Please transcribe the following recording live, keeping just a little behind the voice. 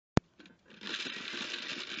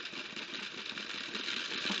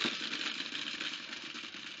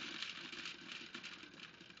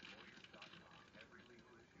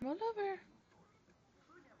Roll over.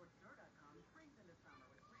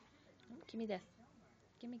 Give me this.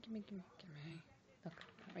 Gimme. Look,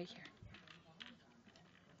 right here.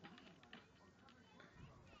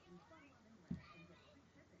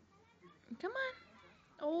 Come on.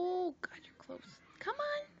 Oh, God, you're close. Come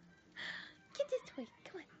on. Get this toy.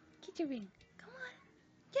 Come on. Get your ring. Come on.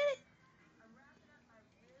 Get it.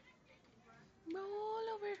 Roll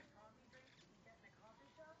over.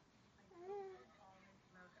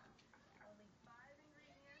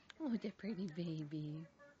 Oh, the pretty baby.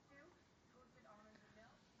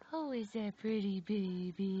 Oh, is that pretty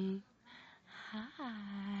baby?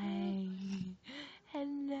 Hi.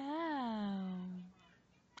 Hello.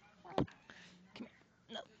 Come here.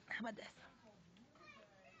 No. How about this?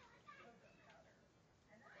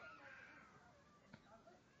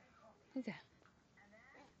 Who's that?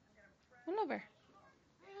 Roll over.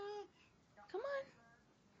 Come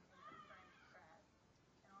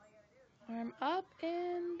on. Arm up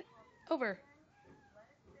and over.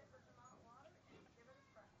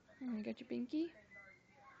 You got your binky?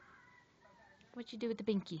 What you do with the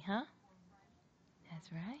binky, huh?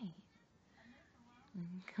 That's right.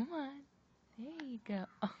 Come on. There you go.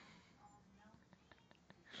 Oh.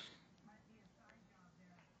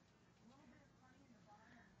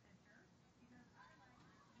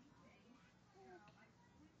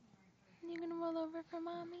 You gonna roll over for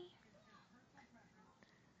mommy?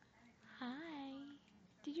 Hi.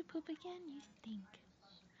 Did you poop again? You stink.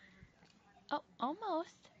 Oh,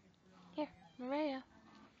 almost. Here, Maria.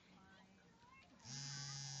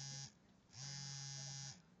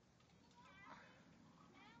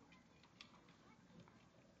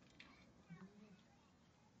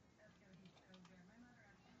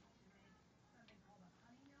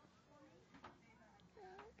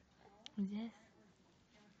 Who's this?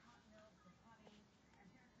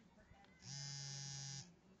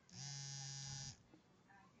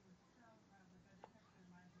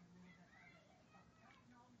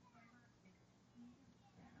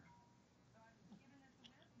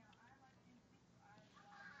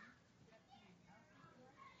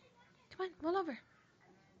 Come on, roll over.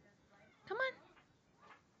 Come on.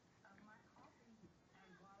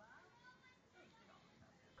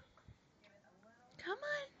 Come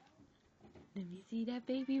on. Let me see that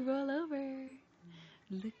baby roll over.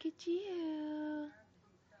 Look at you.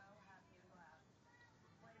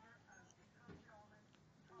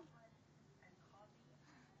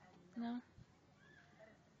 No?